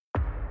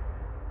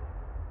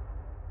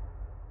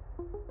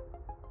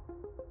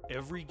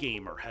Every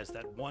gamer has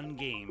that one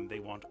game they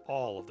want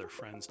all of their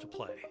friends to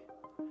play.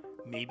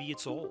 Maybe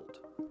it's old.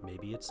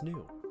 Maybe it's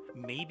new.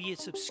 Maybe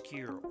it's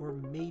obscure. Or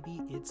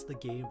maybe it's the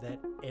game that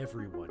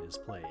everyone is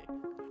playing.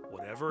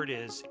 Whatever it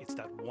is, it's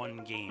that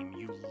one game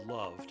you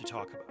love to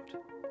talk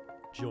about.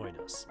 Join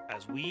us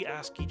as we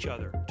ask each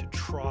other to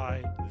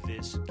try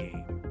this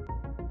game.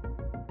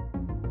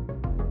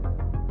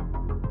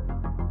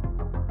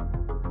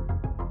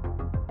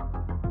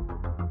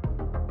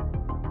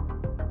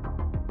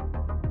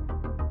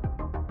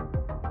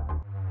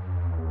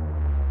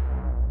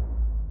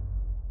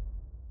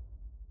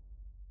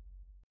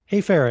 Hey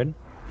Farron,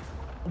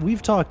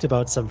 we've talked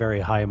about some very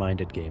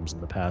high-minded games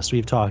in the past.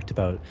 We've talked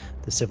about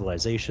the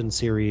Civilization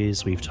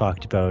series. We've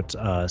talked about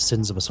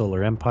Sins of a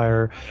Solar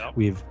Empire. Yep.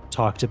 We've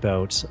talked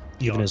about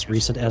even as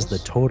recent as the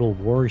Total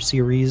War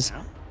series.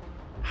 Yeah.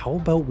 How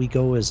about we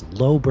go as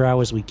lowbrow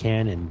as we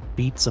can and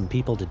beat some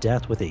people to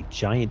death with a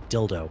giant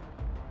dildo?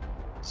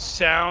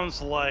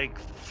 Sounds like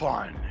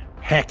fun.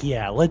 Heck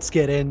yeah, let's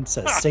get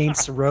into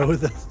Saints Row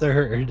the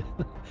Third.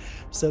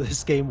 So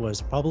this game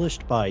was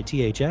published by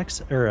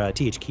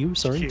THQ,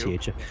 sorry.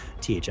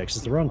 THX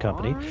is the wrong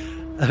company.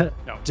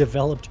 No.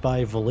 Developed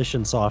by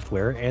Volition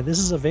Software, and this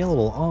is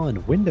available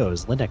on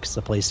Windows, Linux,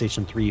 the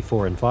PlayStation 3,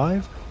 4, and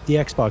 5, the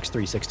Xbox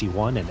 360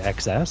 One and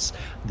XS,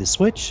 the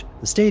Switch,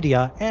 the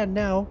Stadia, and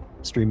now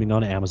streaming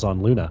on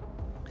Amazon Luna.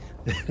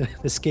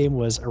 This game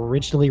was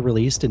originally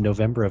released in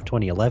November of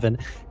 2011.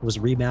 It was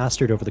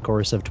remastered over the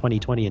course of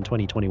 2020 and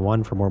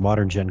 2021 for more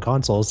modern gen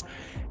consoles,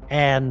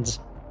 and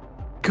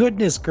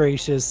goodness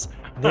gracious,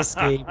 this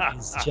game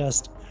is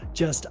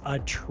just a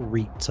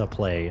treat to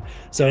play.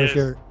 So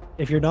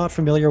if you're not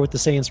familiar with the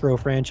Saints Row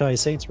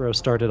franchise, Saints Row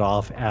started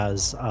off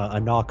as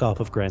a knockoff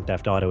of Grand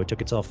Theft Auto. It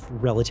took itself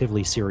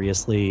relatively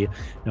seriously.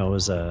 It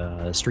was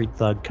a street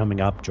thug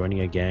coming up,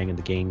 joining a gang, and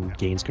the gang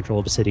gains control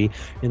of a city.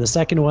 In the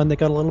second one, they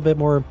got a little bit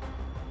more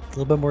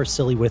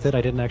silly with it.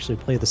 I didn't actually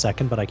play the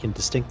second, but I can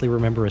distinctly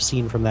remember a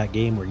scene from that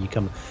game where you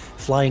come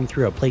flying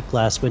through a plate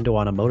glass window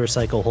on a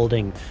motorcycle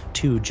holding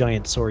two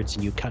giant swords,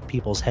 and you cut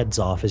people's heads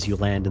off as you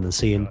land in the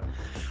scene.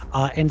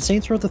 And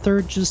Saints Row the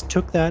Third just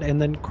took that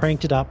and then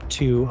cranked it up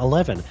to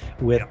 11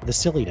 with the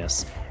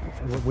silliness,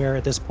 where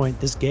at this point,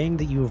 this gang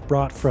that you have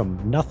brought from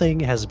nothing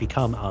has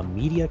become a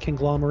media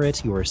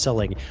conglomerate. You are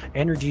selling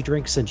energy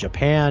drinks in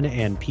Japan,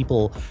 and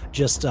people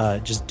just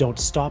don't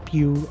stop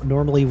you.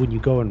 Normally, when you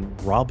go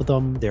and rob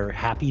them, they're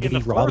happy to be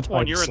robbed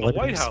by you're in the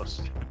White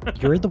House.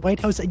 You're in the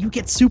White House, and you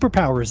get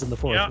superpowers in the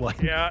fourth one.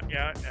 Yeah.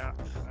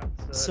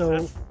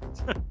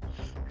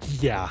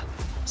 Yeah.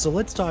 So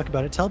let's talk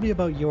about it. Tell me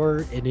about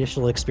your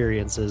initial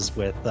experiences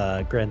with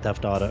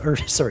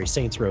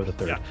Saints Row the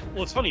Third. Yeah.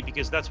 Well, it's funny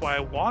because that's why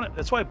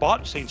I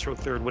bought Saints Row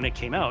Third when it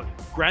came out.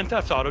 Grand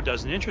Theft Auto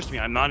doesn't interest me.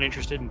 I'm not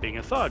interested in being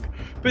a thug.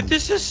 But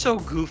this is so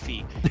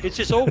goofy. It's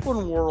this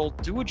open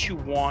world, do what you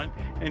want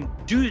and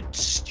do it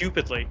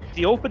stupidly.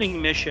 The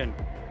opening mission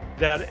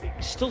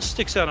that still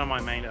sticks out on my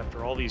mind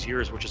after all these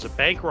years, which is a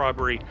bank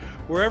robbery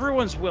where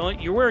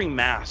you're wearing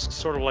masks,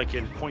 sort of like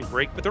in Point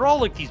Break, but they're all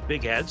like these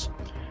big heads,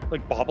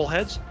 like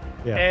bobbleheads.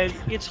 Yeah. And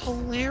it's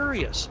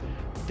hilarious.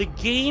 The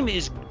game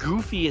is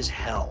goofy as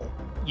hell.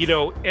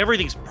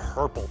 Everything's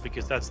purple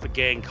because that's the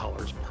gang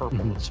colors,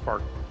 purple and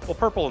sparkle. Well,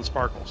 purple and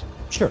sparkles.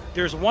 Sure.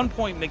 There's one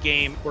point in the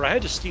game where I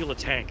had to steal a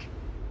tank,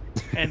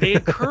 and they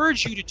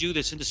encourage you to do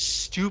this in the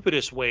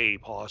stupidest way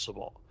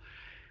possible.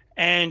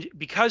 And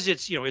because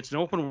it's an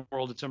open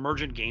world, it's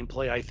emergent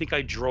gameplay, I think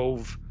I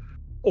drove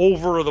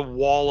over the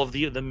wall of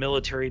the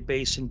military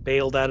base and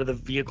bailed out of the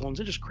vehicle and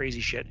just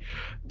crazy shit.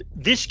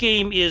 This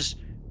game is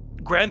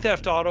Grand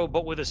Theft Auto,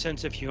 but with a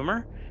sense of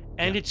humor,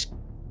 and it's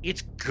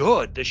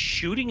good. The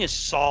shooting is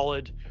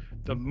solid.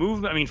 The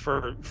movement,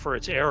 for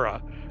its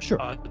era,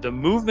 sure. The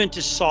movement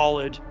is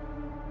solid.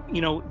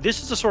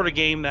 This is the sort of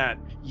game that,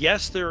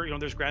 yes,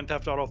 there's Grand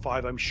Theft Auto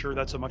 5. I'm sure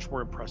that's a much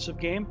more impressive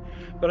game.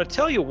 But I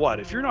tell you what,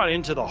 if you're not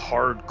into the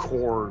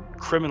hardcore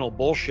criminal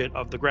bullshit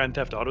of the Grand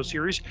Theft Auto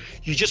series,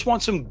 you just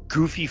want some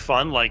goofy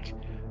fun, like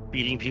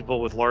beating people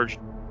with large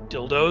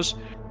dildos.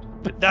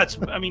 But that's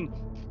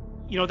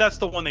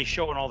the one they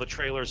show in all the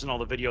trailers and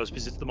all the videos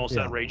because it's the most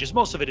outrageous.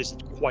 Most of it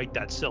isn't quite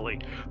that silly.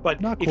 But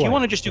if you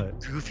want to just do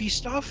goofy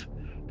stuff,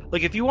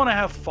 like if you want to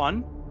have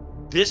fun,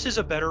 this is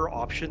a better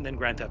option than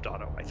Grand Theft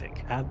Auto, I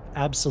think.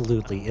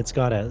 Absolutely. It's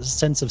got a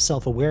sense of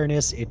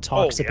self-awareness. It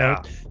talks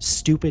about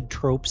stupid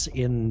tropes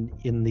in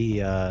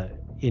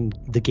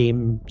the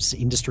games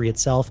industry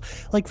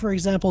itself. Like, for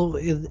example,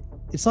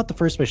 it's not the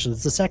first mission,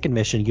 it's the second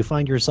mission. You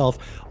find yourself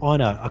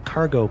on a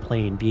cargo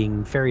plane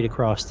being ferried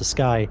across the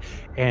sky,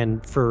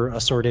 and for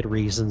assorted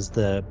reasons,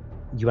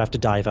 you have to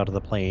dive out of the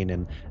plane,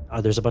 and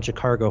there's a bunch of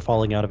cargo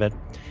falling out of it.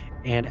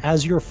 And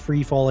as you're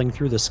free falling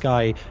through the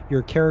sky,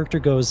 your character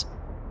goes,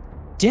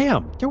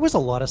 "Damn, there was a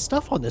lot of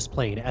stuff on this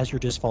plane," as you're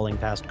just falling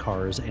past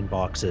cars and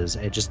boxes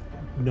and just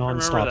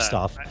remember nonstop that.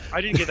 stuff.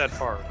 I didn't get that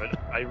far, but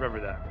I remember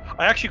that.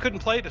 I actually couldn't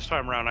play it this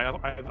time around.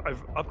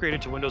 I've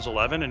upgraded to Windows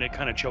 11, and it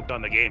kind of choked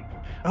on the game.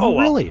 Oh,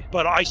 Well, really?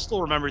 but I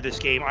still remember this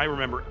game. I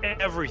remember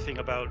everything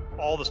about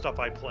all the stuff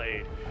I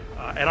played,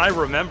 and I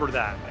remember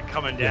that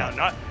coming down.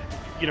 Not,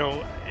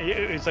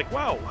 it's like,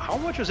 wow, how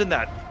much was in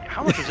that?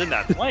 How much was in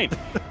that plane?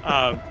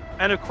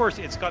 And of course,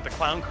 it's got the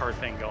clown car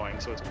thing going,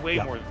 so it's way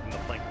more than the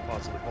plane could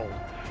possibly hold.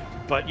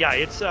 But yeah,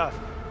 it's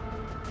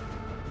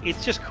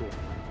just cool.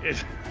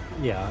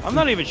 I'm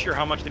not even sure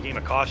how much the game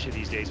would cost you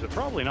these days, but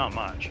probably not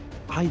much.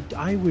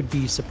 I would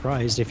be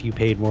surprised if you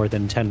paid more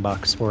than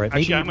 $10 for it.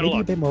 Actually, maybe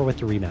a bit more with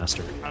the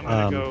remaster. I'm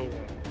gonna go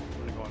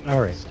on that.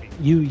 All right,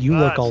 you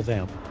look all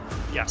vamp.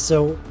 Yeah.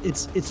 So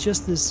it's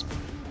just this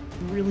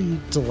really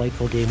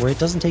delightful game where it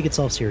doesn't take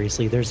itself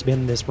seriously. There's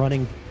been this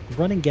running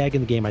gag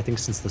in the game, I think,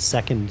 since the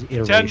second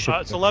iteration.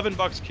 It's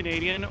 $11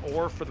 Canadian,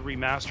 or for the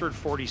remastered,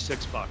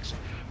 $46.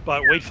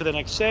 But wait for the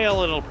next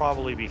sale, and it'll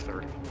probably be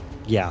 30.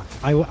 Yeah,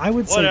 I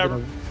would say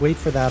Whatever. wait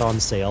for that on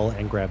sale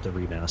and grab the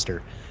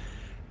remaster.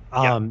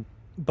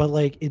 But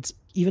like, it's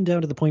even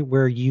down to the point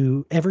where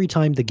every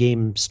time the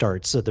game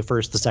starts, so the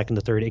first, the second,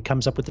 the third, it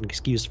comes up with an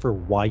excuse for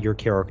why your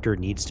character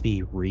needs to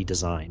be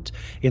redesigned.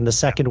 In the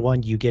second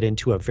one, you get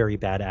into a very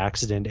bad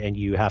accident and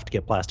you have to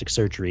get plastic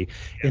surgery.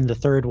 In the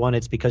third one,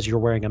 it's because you're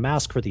wearing a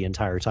mask for the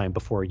entire time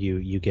before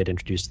you get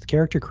introduced to the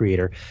character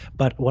creator.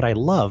 But what I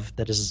love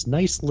that is this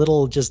nice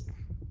little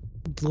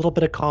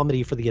bit of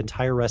comedy for the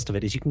entire rest of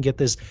it is you can get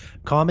this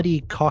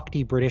comedy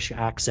Cockney British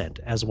accent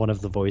as one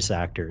of the voice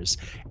actors,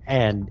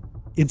 and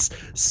it's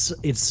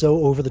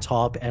so over the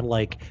top and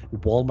like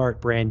Walmart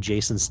brand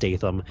Jason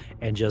Statham,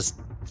 and just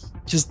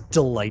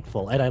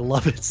delightful, and I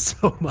love it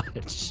so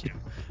much.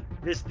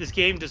 This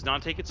game does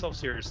not take itself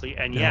seriously,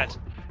 and yet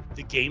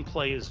the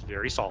gameplay is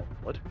very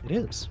solid. It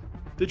is.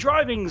 The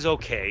driving's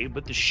okay,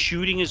 but the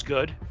shooting is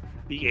good.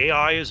 The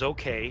AI is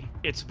okay.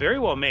 It's very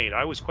well made.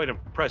 I was quite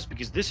impressed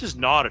because this is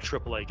not a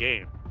AAA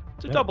game.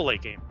 It's a AA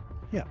game.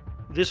 Yeah.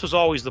 This was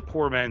always the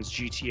poor man's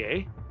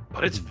GTA,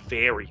 but it's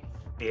very,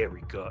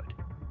 very good.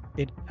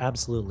 It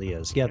absolutely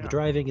is. Yeah, the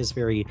driving is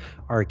very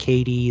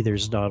arcadey.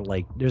 There's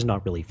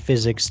not really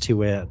physics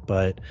to it,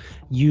 but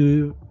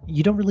you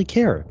don't really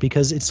care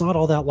because it's not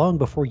all that long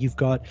before you've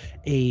got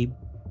a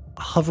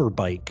hover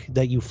bike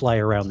that you fly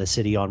around the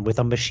city on with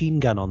a machine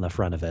gun on the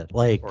front of it.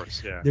 Like, of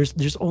course, yeah.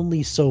 There's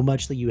only so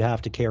much that you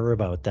have to care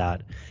about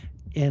that.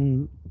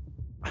 And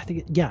I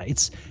think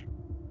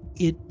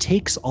it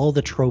takes all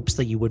the tropes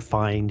that you would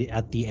find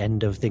at the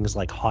end of things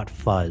like Hot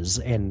Fuzz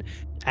and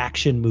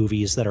action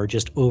movies that are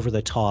just over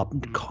the top,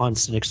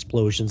 constant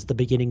explosions, the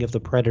beginning of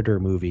the Predator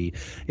movie,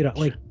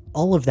 like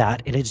all of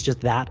that, and it's just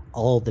that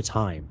all the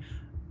time.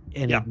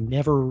 And it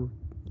never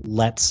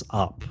lets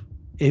up.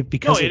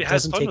 Because it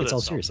doesn't take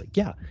itself seriously.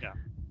 Yeah.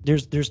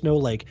 There's no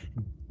like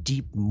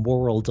deep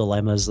moral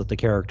dilemmas that the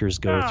characters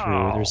go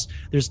through.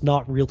 There's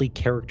not really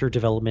character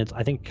development.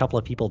 I think a couple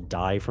of people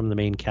die from the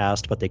main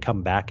cast, but they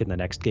come back in the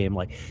next game.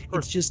 Like,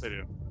 it's just,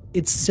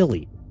 it's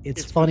silly.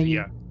 It's funny.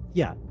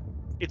 Yeah.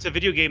 It's a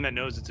video game that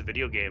knows it's a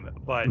video game,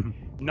 but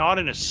not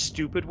in a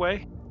stupid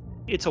way.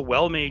 It's a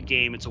well-made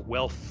game. It's a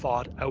well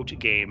thought out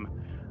game.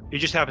 It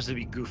just happens to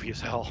be goofy as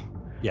hell.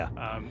 Yeah.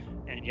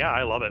 And yeah,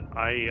 I love it.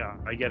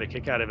 I get a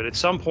kick out of it. At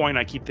some point,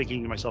 I keep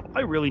thinking to myself,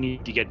 I really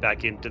need to get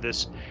back into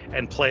this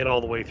and play it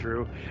all the way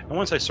through. And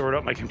once I sort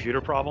out my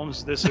computer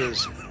problems, this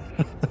is,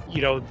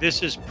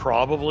 this is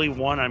probably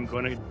one I'm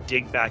going to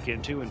dig back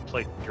into and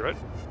play through it.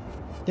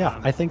 Yeah,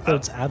 I think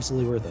that's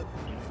absolutely worth it.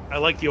 I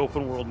like the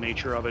open world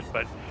nature of it,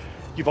 but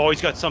you've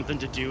always got something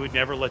to do. It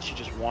never lets you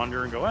just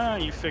wander and go,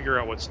 you figure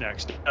out what's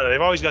next.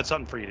 They've always got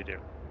something for you to do.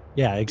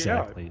 Yeah,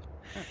 exactly. Yeah.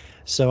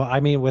 So, I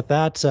mean, with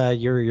that,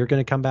 you're going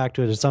to come back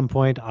to it at some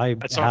point. I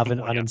haven't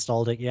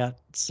uninstalled it yet,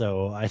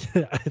 so I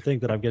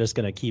think that I'm just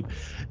going to keep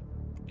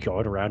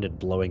going around and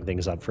blowing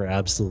things up for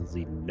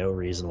absolutely no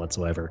reason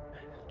whatsoever.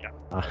 Yeah.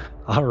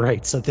 All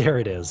right, so there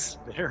it is.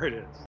 There it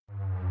is.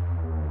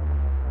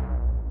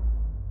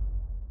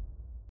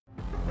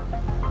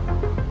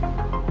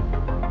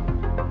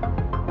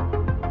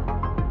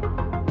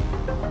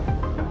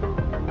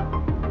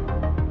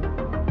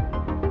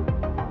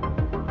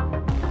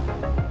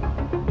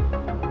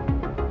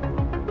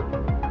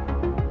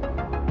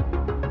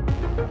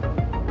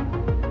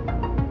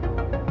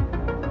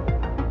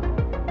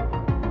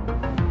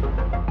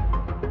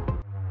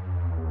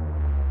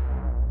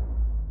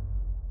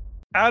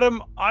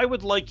 Adam, I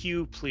would like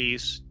you,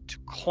 please, to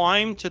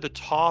climb to the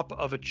top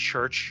of a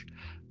church,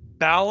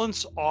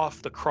 balance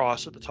off the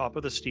cross at the top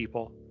of the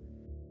steeple,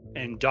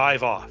 and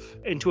dive off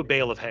into a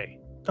bale of hay.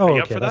 Oh,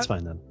 okay, that's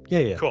fine then.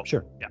 Yeah, cool.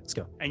 Sure. Yeah, let's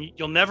go. And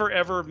you'll never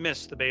ever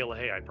miss the bale of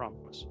hay, I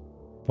promise.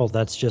 Well,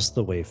 that's just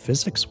the way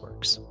physics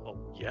works. Oh,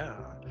 yeah.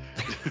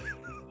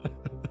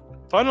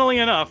 Funnily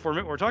enough,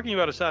 we're talking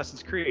about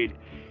Assassin's Creed.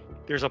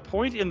 There's a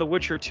point in The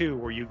Witcher 2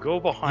 where you go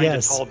behind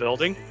a tall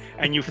building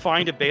and you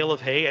find a bale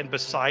of hay, and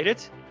beside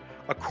it,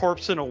 a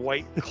corpse in a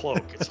white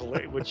cloak. It's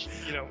hilarious, which,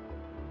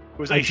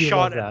 was I a do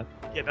shot love at,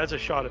 that. yeah, that's a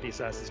shot at the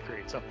Assassin's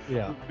Creed. So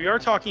Yeah. we are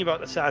talking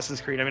about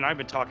Assassin's Creed. I mean, I've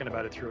been talking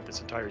about it throughout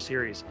this entire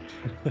series.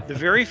 The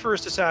very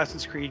first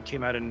Assassin's Creed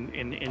came out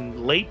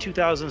in late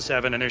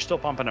 2007, and they're still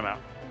pumping them out.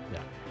 Yeah.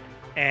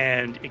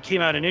 And it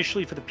came out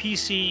initially for the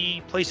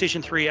PC,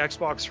 PlayStation 3,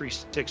 Xbox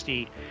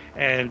 360,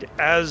 and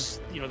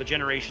as you know, the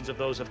generations of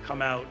those have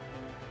come out,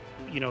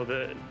 you know,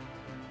 the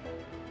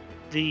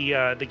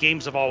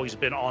games have always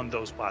been on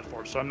those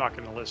platforms. So I'm not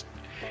going to list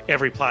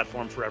every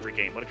platform for every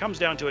game. When it comes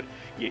down to it,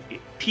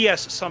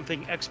 PS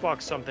something,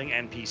 Xbox something,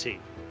 and PC.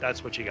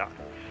 That's what you got.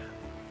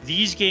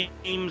 These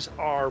games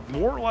are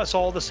more or less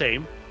all the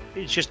same.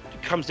 It just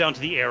comes down to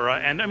the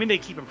era, and I mean, they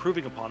keep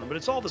improving upon them, but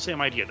it's all the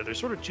same idea that there's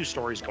sort of two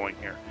stories going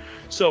here.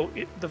 So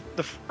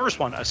the first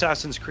one,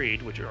 Assassin's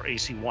Creed, which are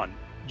AC1,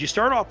 you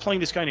start off playing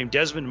this guy named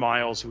Desmond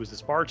Miles, who was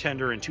this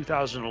bartender in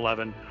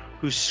 2011,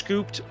 who's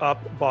scooped up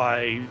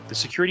by the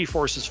security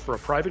forces for a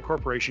private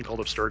corporation called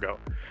Abstergo.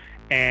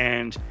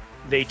 And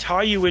they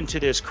tie you into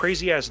this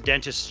crazy-ass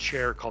dentist's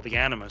chair called the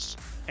Animus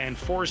and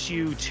force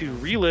you to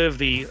relive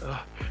the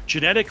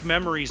genetic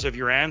memories of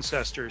your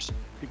ancestors,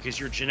 because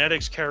your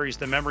genetics carries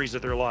the memories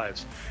of their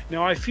lives.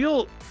 Now, I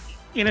feel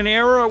in an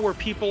era where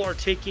people are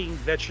taking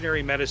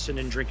veterinary medicine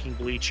and drinking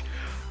bleach,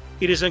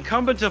 it is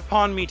incumbent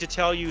upon me to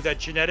tell you that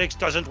genetics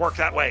doesn't work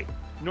that way.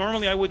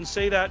 Normally, I wouldn't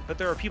say that, but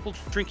there are people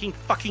drinking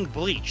fucking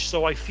bleach.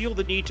 So I feel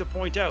the need to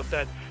point out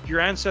that your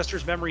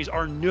ancestors' memories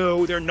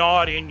they're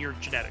not in your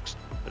genetics.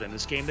 But in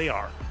this game, they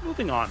are.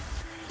 Moving on.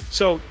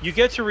 So you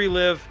get to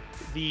relive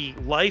the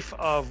life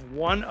of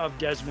one of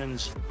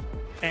Desmond's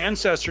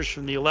ancestors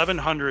from the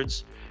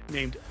 1100s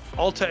named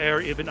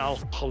Altair ibn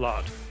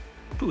al-Khalad,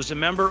 who is a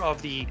member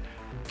of the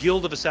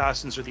Guild of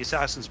Assassins, or the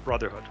Assassin's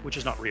Brotherhood, which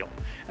is not real.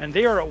 And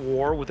they are at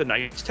war with the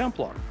Knights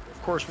Templar.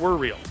 Of course, we're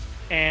real.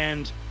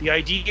 And the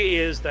idea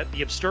is that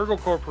the Abstergo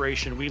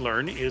Corporation, we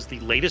learn, is the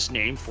latest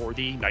name for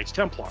the Knights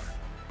Templar.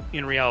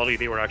 In reality,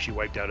 they were actually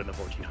wiped out in the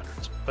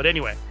 1400s. But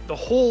anyway, the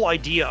whole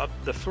idea of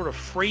the sort of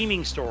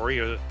framing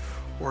story,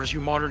 or as you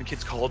modern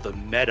kids call it, the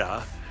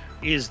meta,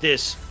 is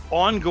this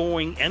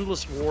ongoing,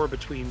 endless war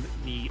between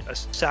the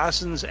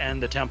Assassins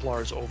and the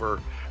Templars over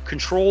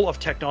control of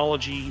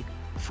technology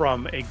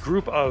from a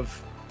group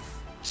of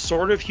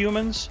sort of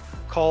humans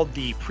called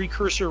the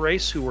Precursor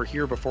Race, who were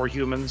here before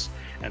humans,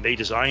 and they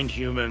designed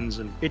humans.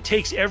 And it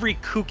takes every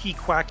kooky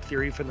quack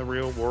theory from the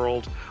real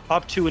world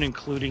up to and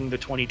including the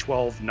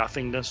 2012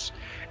 nothingness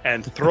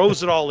and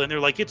throws it all in there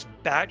like it's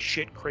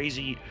batshit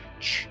crazy.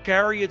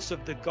 Chariots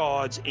of the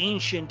gods,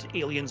 ancient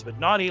aliens, but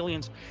not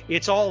aliens.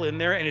 It's all in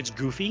there, and it's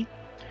goofy.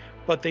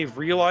 But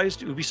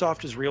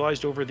Ubisoft has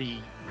realized over the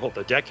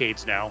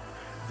decades now,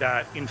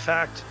 that in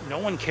fact no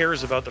one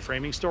cares about the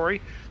framing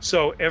story.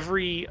 So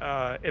every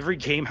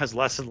game has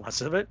less and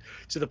less of it,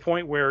 to the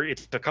point where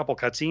it's a couple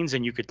cutscenes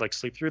and you could like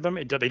sleep through them.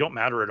 They don't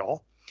matter at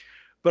all.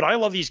 But I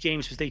love these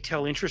games because they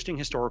tell interesting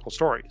historical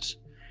stories,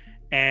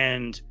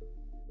 and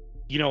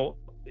you know,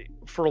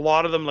 for a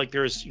lot of them, like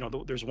there's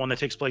one that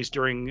takes place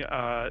during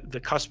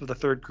the cusp of the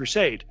Third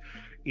Crusade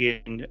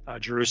in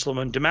Jerusalem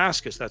and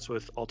Damascus. That's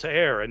with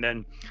Altair. And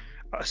then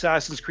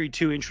Assassin's Creed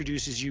 2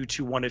 introduces you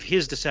to one of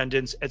his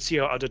descendants,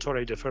 Ezio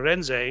Auditore de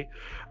Firenze,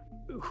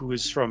 who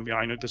is from,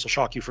 I know this will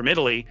shock you, from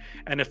Italy,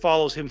 and it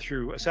follows him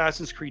through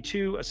Assassin's Creed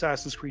 2,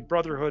 Assassin's Creed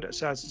Brotherhood,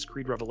 Assassin's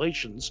Creed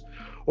Revelations,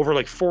 over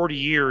like 40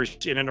 years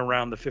in and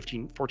around the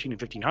 14 and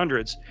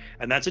 1500s,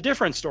 and that's a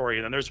different story.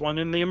 And then there's one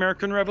in the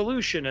American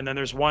Revolution, and then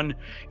there's one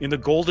in the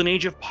Golden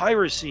Age of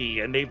Piracy,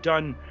 and they've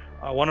done,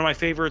 one of my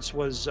favorites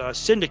was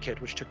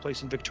Syndicate, which took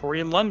place in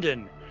Victorian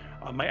London.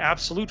 My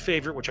absolute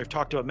favorite, which I've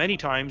talked about many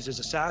times, is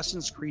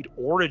Assassin's Creed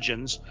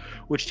Origins,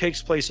 which takes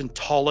place in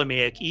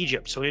Ptolemaic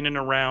Egypt. So in and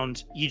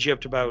around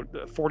Egypt, about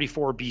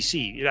 44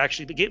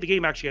 BC. The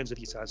game actually ends with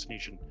the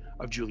assassination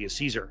of Julius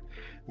Caesar.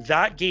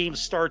 That game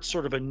starts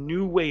sort of a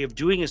new way of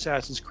doing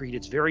Assassin's Creed.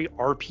 It's very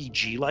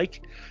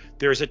RPG-like.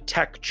 There's a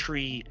tech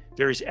tree,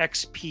 there's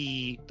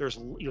XP,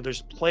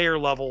 there's player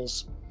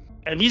levels,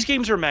 and these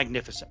games are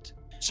magnificent.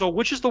 So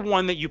which is the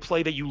one that you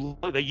play that you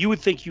would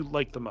think you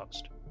like the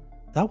most?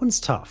 That one's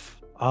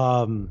tough.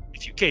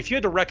 If you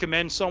had to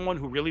recommend someone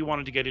who really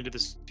wanted to get into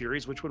this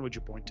series, which one would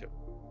you point to?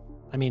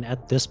 I mean,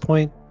 at this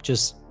point,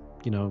 just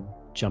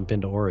jump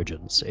into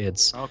Origins.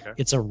 It's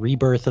a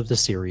rebirth of the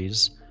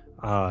series.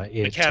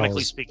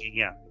 Mechanically speaking,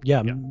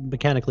 yeah.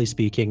 Mechanically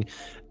speaking,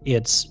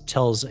 it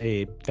tells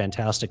a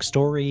fantastic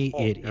story.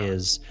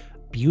 Is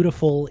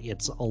beautiful.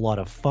 It's a lot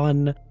of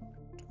fun.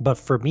 But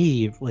for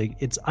me,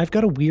 I've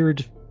got a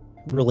weird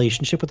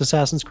relationship with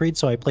Assassin's Creed.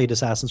 So I played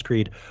Assassin's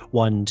Creed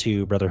 1,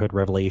 2, Brotherhood,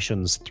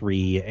 Revelations,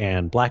 3,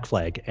 and Black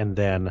Flag. And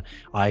then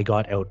I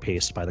got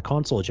outpaced by the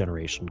console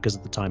generation, because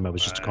at the time I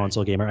was just a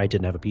console gamer. I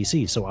didn't have a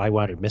PC. So I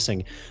wound up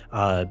missing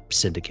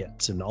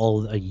Syndicate and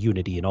all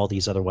Unity and all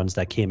these other ones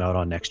that came out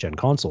on next-gen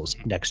consoles.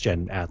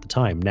 Next-gen at the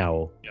time.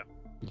 Now,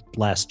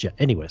 last gen.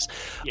 Anyways.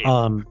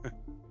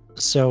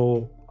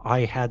 So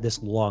I had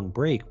this long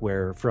break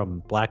where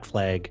from Black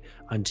Flag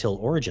until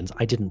Origins,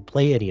 I didn't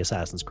play any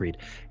Assassin's Creed.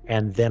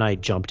 And then I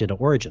jumped into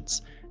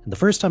Origins. And the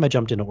first time I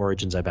jumped into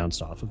Origins, I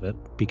bounced off of it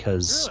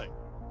because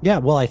Yeah,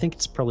 well, I think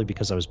it's probably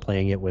because I was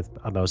playing it with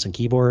a mouse and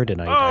keyboard,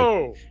 and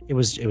it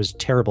was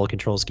terrible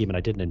control scheme, and I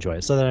didn't enjoy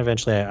it. So then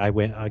eventually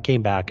I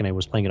came back and I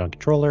was playing it on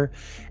controller,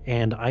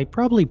 and I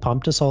probably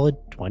pumped a solid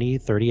 20,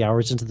 30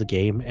 hours into the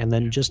game, and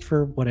then just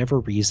for whatever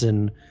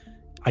reason,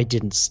 I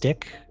didn't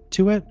stick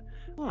to it.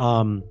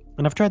 And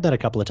I've tried that a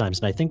couple of times,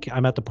 and I think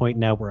I'm at the point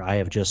now where I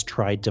have just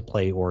tried to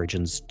play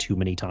Origins too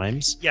many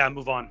times. Yeah,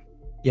 move on.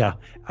 Yeah,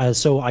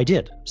 so I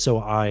did.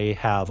 So I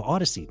have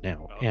Odyssey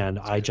now, and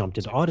I jumped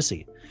into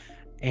Odyssey.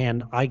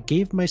 And I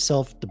gave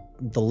myself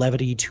the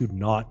levity to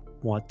not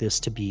want this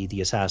to be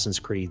the Assassin's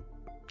Creed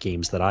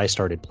games that I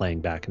started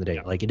playing back in the day.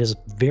 Yeah. Like, it is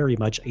very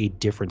much a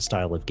different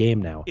style of game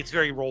now. It's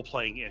very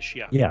role-playing-ish,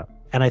 yeah. Yeah.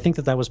 And I think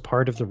that was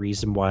part of the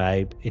reason why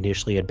I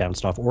initially had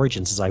bounced off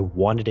Origins, is I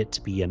wanted it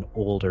to be an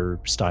older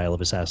style of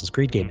Assassin's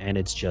Creed game, and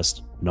it's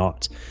just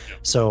not. Yeah.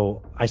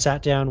 So I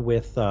sat down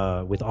with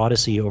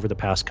Odyssey over the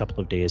past couple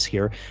of days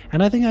here,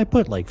 and I think I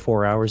put like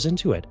 4 hours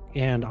into it,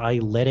 and I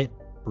let it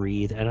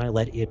breathe, and I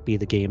let it be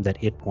the game that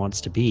it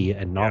wants to be,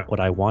 and not what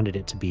I wanted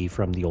it to be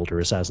from the older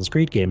Assassin's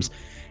Creed games.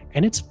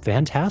 And it's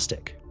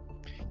fantastic.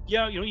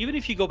 Yeah, even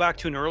if you go back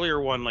to an earlier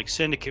one like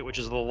Syndicate, which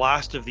is the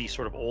last of these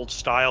sort of old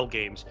style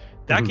games,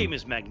 that game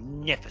is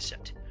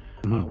magnificent.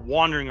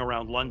 Wandering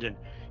around London.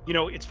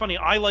 It's funny,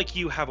 I, like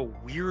you, have a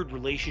weird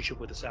relationship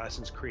with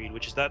Assassin's Creed,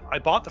 which is that I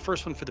bought the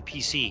first one for the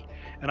PC,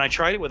 and I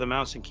tried it with a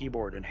mouse and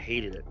keyboard and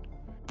hated it.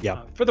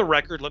 Yeah. For the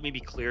record, let me be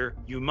clear,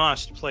 you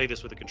must play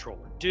this with a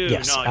controller. Do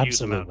not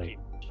use a mouse and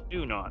keyboard.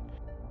 Do not.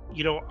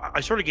 I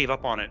sort of gave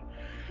up on it.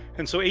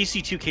 And so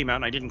AC2 came out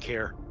and I didn't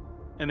care.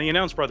 And they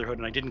announced Brotherhood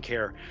and I didn't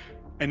care.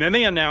 And then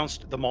they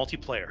announced the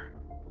multiplayer.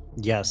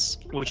 Yes.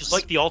 Which is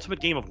like the ultimate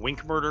game of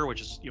Wink Murder,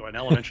 which is an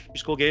elementary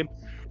school game.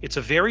 It's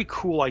a very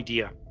cool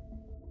idea.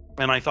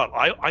 And I thought,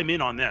 I'm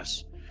in on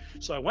this.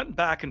 So I went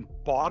back and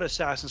bought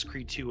Assassin's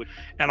Creed 2,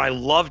 and I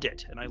loved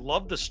it. And I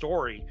loved the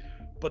story.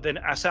 But then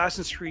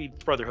Assassin's Creed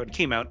Brotherhood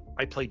came out.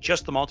 I played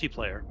just the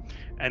multiplayer.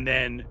 And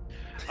then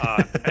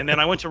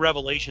I went to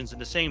Revelations,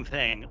 and the same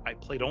thing. I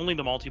played only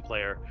the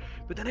multiplayer.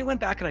 But then I went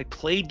back and I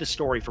played the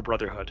story for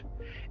Brotherhood.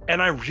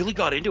 And I really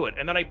got into it.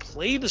 And then I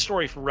played the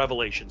story for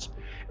Revelations.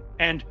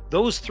 And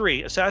those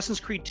three, Assassin's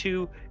Creed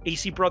 2,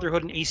 AC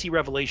Brotherhood, and AC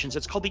Revelations,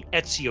 it's called the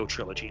Ezio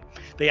trilogy.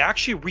 They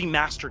actually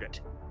remastered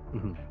it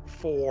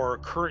for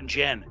current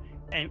gen.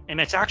 And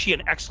it's actually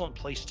an excellent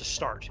place to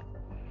start.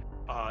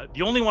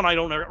 The only one I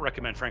don't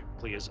recommend,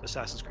 frankly, is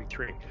Assassin's Creed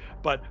 3.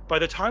 But by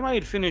the time I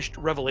had finished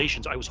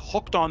Revelations, I was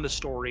hooked on the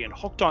story and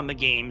hooked on the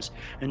games.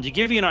 And to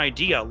give you an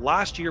idea,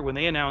 last year when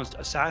they announced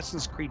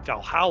Assassin's Creed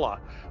Valhalla,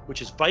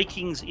 which is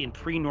Vikings in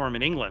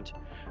pre-Norman England,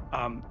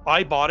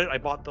 I bought it. I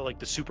bought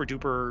the super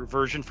duper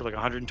version for like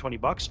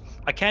 $120.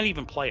 I can't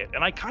even play it.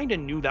 And I kind of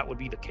knew that would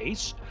be the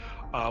case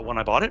when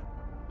I bought it,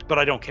 but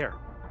I don't care.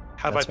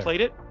 Have I played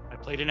it? I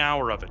played an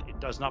hour of it. It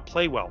does not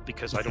play well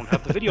because I don't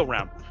have the video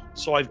RAM.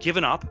 So I've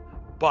given up.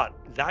 But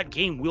that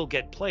game will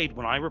get played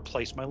when I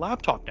replace my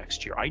laptop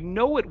next year. I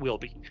know it will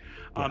be.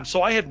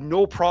 So I have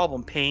no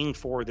problem paying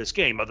for this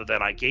game, other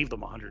than I gave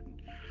them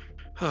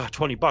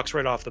 $120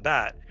 right off the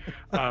bat.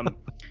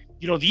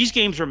 These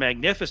games are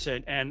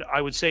magnificent, and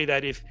I would say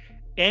that if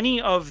any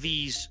of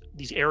these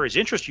areas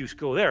interest you,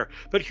 go there.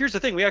 But here's the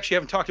thing: we actually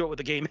haven't talked about what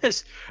the game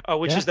is,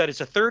 which is that it's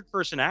a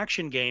third-person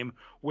action game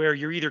where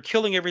you're either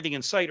killing everything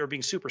in sight or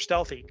being super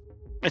stealthy.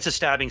 It's a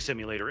stabbing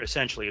simulator,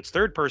 essentially. It's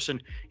third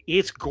person.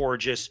 It's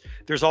gorgeous.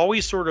 There's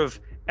always sort of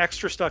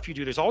extra stuff you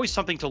do. There's always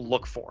something to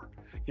look for.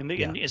 In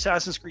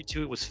Assassin's Creed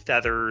 2, it was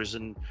feathers,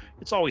 and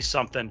it's always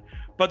something.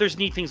 But there's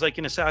neat things like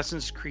in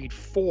Assassin's Creed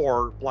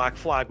 4, Black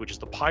Flag, which is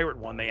the pirate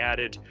one, they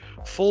added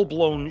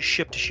full-blown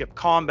ship-to-ship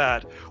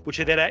combat, which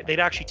they'd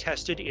actually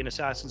tested in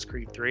Assassin's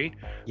Creed 3.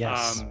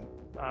 Yes.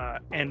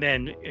 And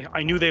then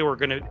I knew they were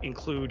going to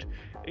include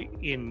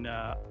in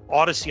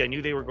Odyssey, I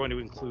knew they were going to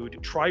include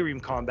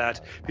trireme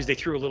combat because they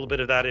threw a little bit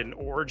of that in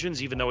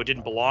Origins, even though it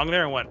didn't belong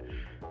there. I went,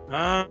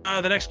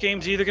 the next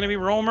game's either going to be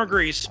Rome or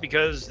Greece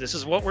because this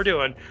is what we're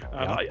doing.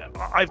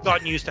 I've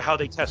gotten used to how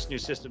they test new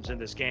systems in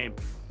this game.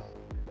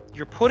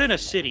 You're put in a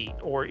city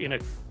or in a,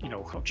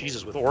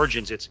 with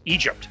Origins, it's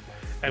Egypt.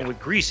 And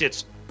with Greece,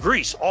 it's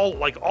Greece,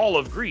 all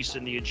of Greece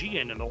and the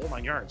Aegean and the whole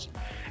 9 yards.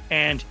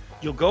 And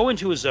you'll go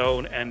into a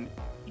zone and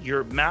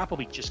your map will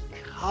be just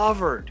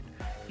covered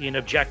in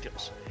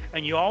objectives.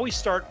 And you always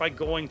start by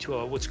going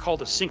to what's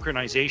called a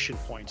synchronization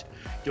point.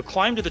 You'll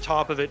climb to the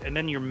top of it, and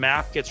then your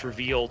map gets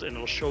revealed, and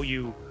it'll show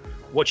you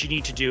what you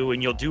need to do,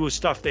 and you'll do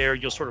stuff there.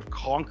 You'll sort of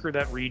conquer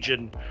that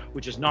region,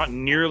 which is not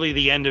nearly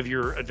the end of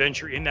your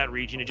adventure in that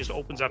region. It just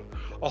opens up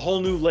a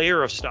whole new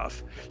layer of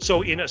stuff.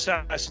 So in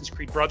Assassin's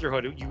Creed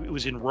Brotherhood, it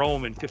was in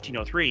Rome in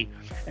 1503,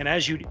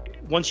 and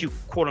once you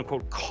quote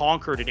unquote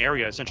conquered an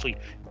area, essentially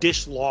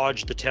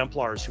dislodged the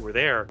Templars who were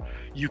there,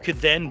 you could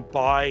then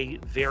buy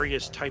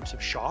various types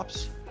of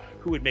shops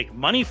who would make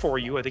money for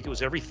you. I think it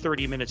was every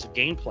 30 minutes of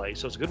gameplay,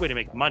 so it's a good way to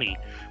make money.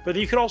 But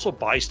then you could also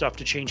buy stuff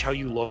to change how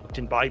you looked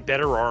and buy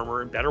better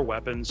armor and better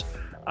weapons.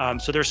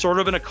 So there's sort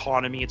of an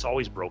economy. It's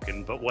always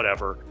broken, but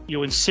whatever.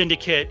 In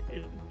Syndicate,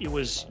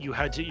 you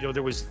had to,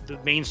 there was the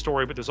main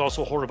story, but there's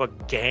also sort of a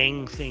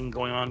gang thing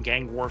going on,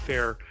 gang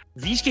warfare.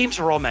 These games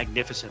are all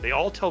magnificent. They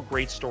all tell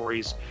great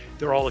stories.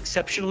 They're all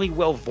exceptionally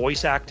well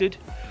voice acted.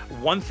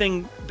 One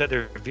thing that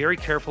they're very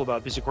careful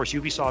about, because of course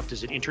Ubisoft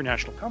is an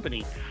international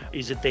company,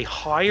 is that they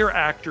hire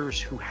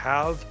actors who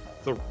have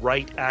the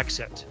right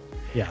accent.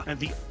 Yeah. And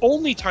the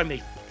only time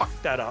they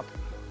fucked that up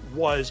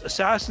was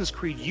Assassin's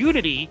Creed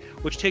Unity,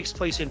 which takes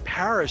place in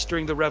Paris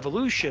during the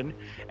Revolution,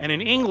 and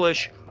in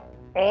English,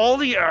 all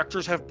the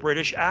actors have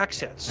British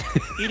accents.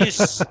 It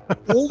is,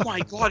 oh my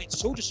God, it's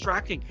so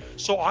distracting.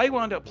 So I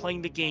wound up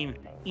playing the game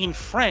in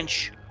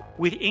French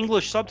with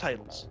English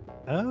subtitles.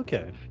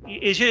 Okay.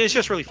 It's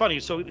just really funny.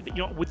 So,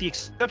 with the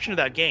exception of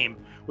that game,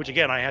 which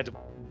again, I had to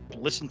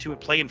listen to it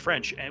play in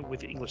French and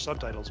with English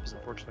subtitles, because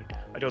unfortunately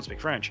I don't speak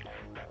French,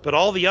 but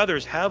all the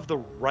others have the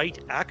right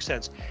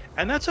accents,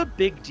 and that's a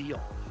big deal.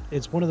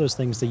 It's one of those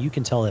things that you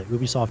can tell that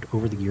Ubisoft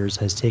over the years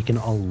has taken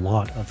a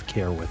lot of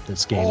care with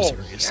this game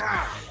series.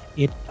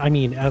 Yeah.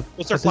 At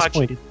this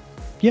point,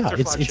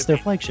 it's their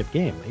flagship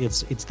game.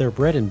 It's their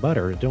bread and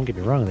butter. Don't get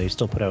me wrong; they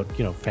still put out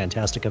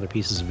fantastic other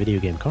pieces of video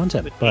game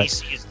content. But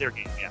AC is their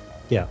game, yeah.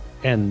 Yeah,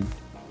 and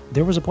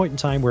there was a point in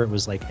time where it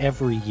was like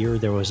every year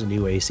there was a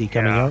new AC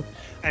coming out,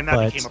 and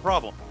that became a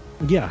problem.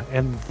 Yeah,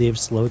 and they've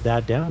slowed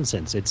that down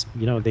since. It's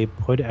they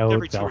put out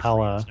every 2 or 3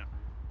 Valhalla. years now.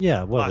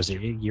 Yeah, what was it?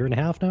 A year and a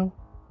half now?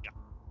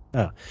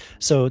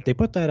 So they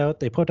put that out.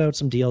 They put out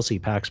some DLC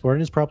packs for it,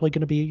 and it's probably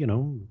going to be,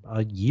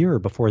 a year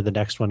before the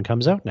next one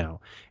comes out now.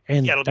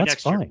 And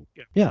that's fine.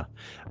 Yeah.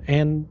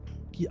 And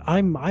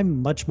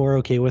I'm much more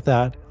okay with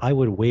that. I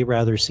would way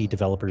rather see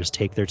developers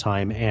take their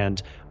time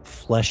and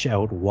flesh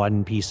out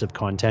one piece of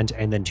content,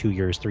 and then 2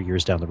 years, 3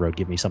 years down the road,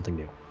 give me something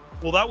new.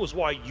 Well, that was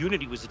why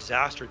Unity was a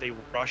disaster. They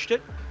rushed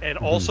it. And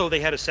also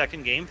they had a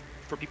second game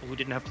for people who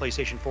didn't have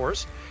PlayStation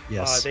 4s.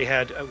 Yes.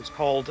 It was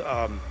called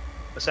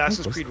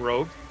Assassin's Creed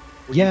Rogue.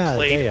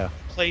 Where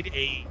played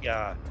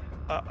a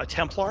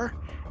Templar,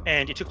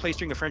 and it took place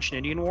during the French and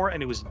Indian War,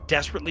 and it was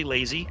desperately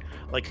lazy,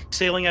 like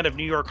sailing out of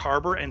New York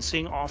Harbor and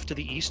seeing off to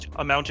the east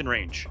a mountain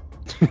range.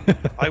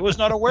 I was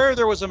not aware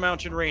there was a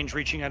mountain range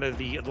reaching out of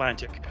the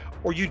Atlantic.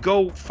 Or you'd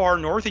go far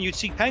north and you'd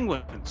see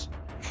penguins.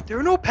 There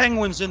are no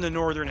penguins in the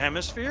northern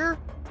hemisphere.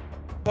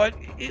 But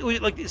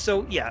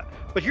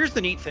But here's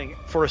the neat thing: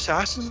 for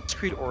Assassin's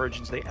Creed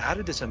Origins, they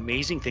added this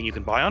amazing thing you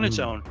can buy on its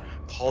own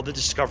called the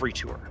Discovery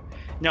Tour.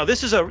 Now,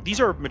 these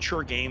are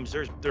mature games.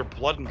 They're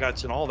blood and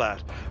guts and all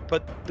that.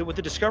 But what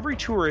the Discovery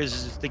Tour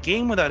is the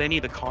game without any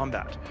of the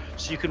combat.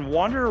 So you can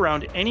wander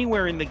around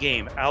anywhere in the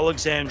game,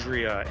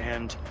 Alexandria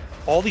and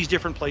all these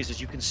different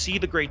places. You can see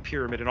the Great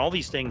Pyramid and all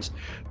these things.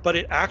 But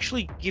it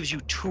actually gives you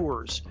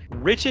tours,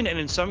 written and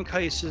in some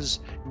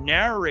cases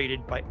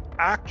narrated by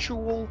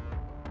actual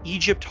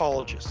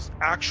Egyptologists,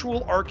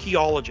 actual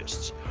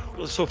archaeologists.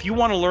 So if you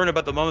want to learn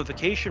about the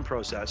mummification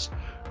process,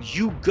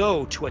 you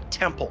go to a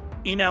temple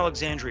in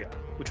Alexandria,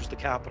 which was the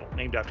capital,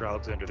 named after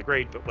Alexander the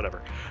Great, but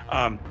whatever.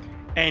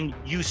 And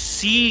you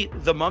see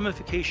the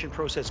mummification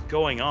process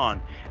going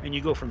on, and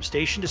you go from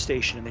station to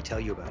station, and they tell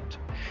you about it.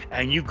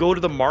 And you go to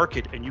the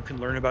market, and you can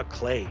learn about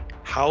clay,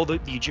 how the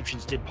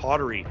Egyptians did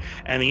pottery,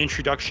 and the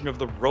introduction of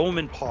the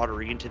Roman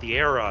pottery into the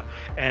era.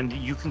 And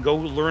you can go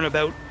learn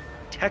about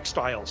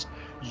textiles.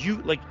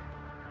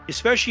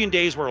 Especially in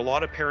days where a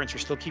lot of parents are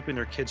still keeping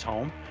their kids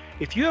home,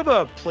 if you have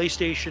a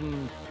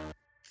PlayStation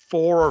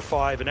 4 or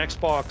 5, an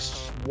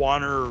Xbox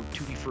One or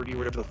Tutti Frutti,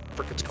 whatever the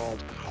frick it's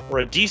called, or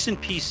a decent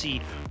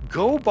PC,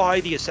 go buy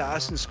the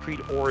Assassin's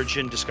Creed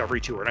Origin Discovery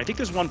Tour. And I think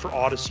there's one for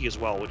Odyssey as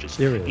well, which is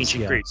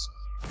Ancient Greece.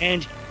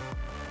 And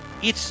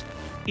it's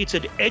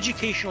an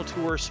educational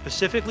tour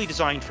specifically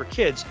designed for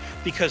kids,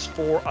 because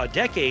for a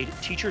decade,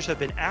 teachers have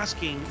been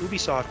asking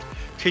Ubisoft,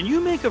 can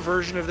you make a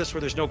version of this where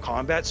there's no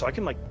combat so I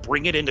can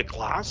bring it into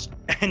class?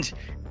 And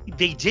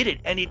they did it,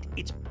 and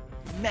it's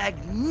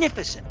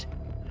magnificent.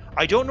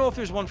 I don't know if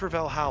there's one for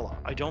Valhalla.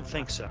 I don't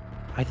think so.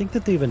 I think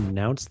that they've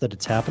announced that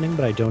it's happening,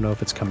 but I don't know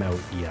if it's come out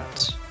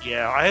yet.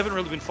 Yeah, I haven't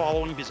really been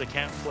following because I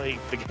can't play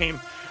the game.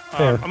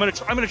 Fair. I'm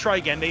gonna try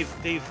again. They've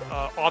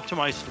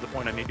optimized to the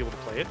point I may be able to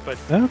play it. But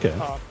okay.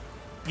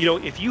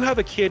 If you have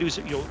a kid who's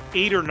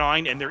 8 or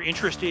 9 and they're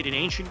interested in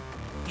ancient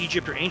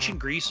Egypt or ancient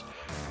Greece,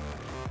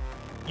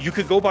 you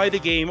could go buy the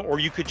game, or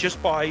you could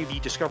just buy the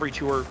Discovery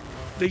Tour.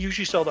 They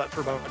usually sell that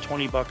for about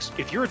 $20.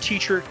 If you're a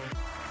teacher,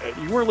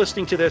 you are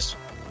listening to this,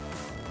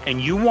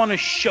 and you want to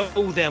show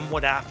them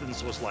what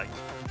Athens was like,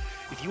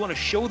 if you want to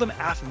show them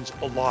Athens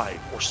alive,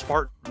 or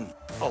Spartan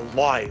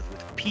alive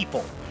with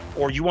people,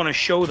 or you want to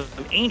show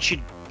them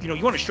ancient, you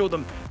want to show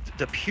them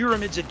the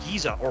pyramids of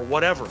Giza or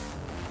whatever,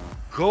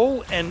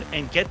 go and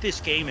get this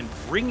game and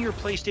bring your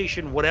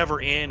PlayStation whatever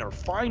in, or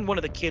find one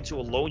of the kids who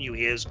will loan you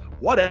his,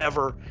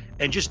 whatever,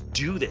 and just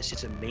do this.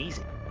 It's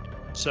amazing.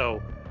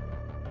 So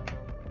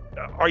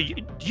do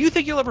you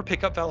think you'll ever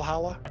pick up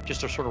Valhalla,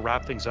 just to sort of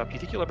wrap things up? Do you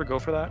think you'll ever go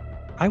for that?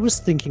 I was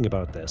thinking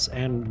about this,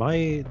 and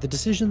the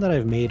decision that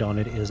I've made on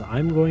it is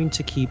I'm going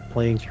to keep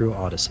playing through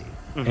Odyssey.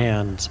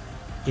 And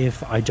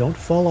if I don't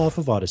fall off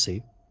of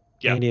Odyssey,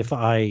 Yeah. and if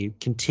I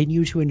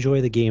continue to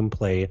enjoy the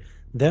gameplay,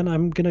 then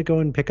I'm gonna go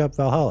and pick up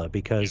Valhalla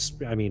because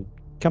I mean,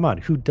 come on,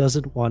 who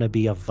doesn't want to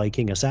be a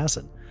Viking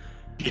assassin?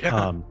 Yeah.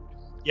 Um,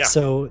 Yeah.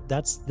 so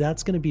that's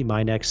gonna be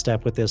my next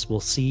step with this. We'll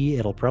see.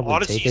 It'll probably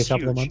take a Odyssey's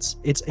couple of huge. months.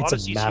 It's a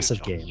Odyssey's huge.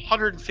 massive game.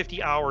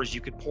 150 hours you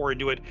could pour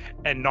into it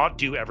and not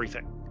do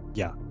everything.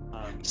 Yeah.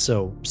 Um,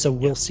 So yeah.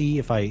 we'll see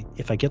if I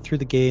get through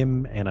the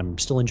game and I'm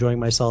still enjoying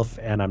myself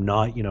and I'm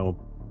not,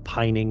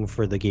 pining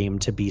for the game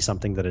to be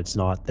something that it's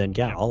not, then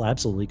yeah, Yeah. I'll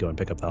absolutely go and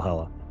pick up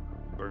Valhalla.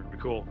 Very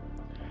cool.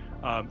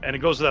 And it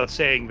goes without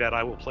saying that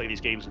I will play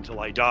these games until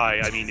I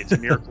die. I mean, it's a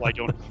miracle I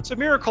don't. It's a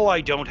miracle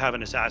I don't have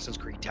an Assassin's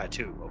Creed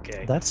tattoo.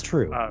 Okay, That's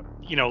true.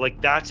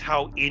 like that's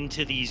how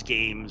into these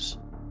games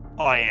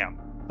I am.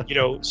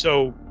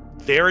 So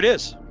there it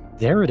is.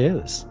 There it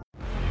is.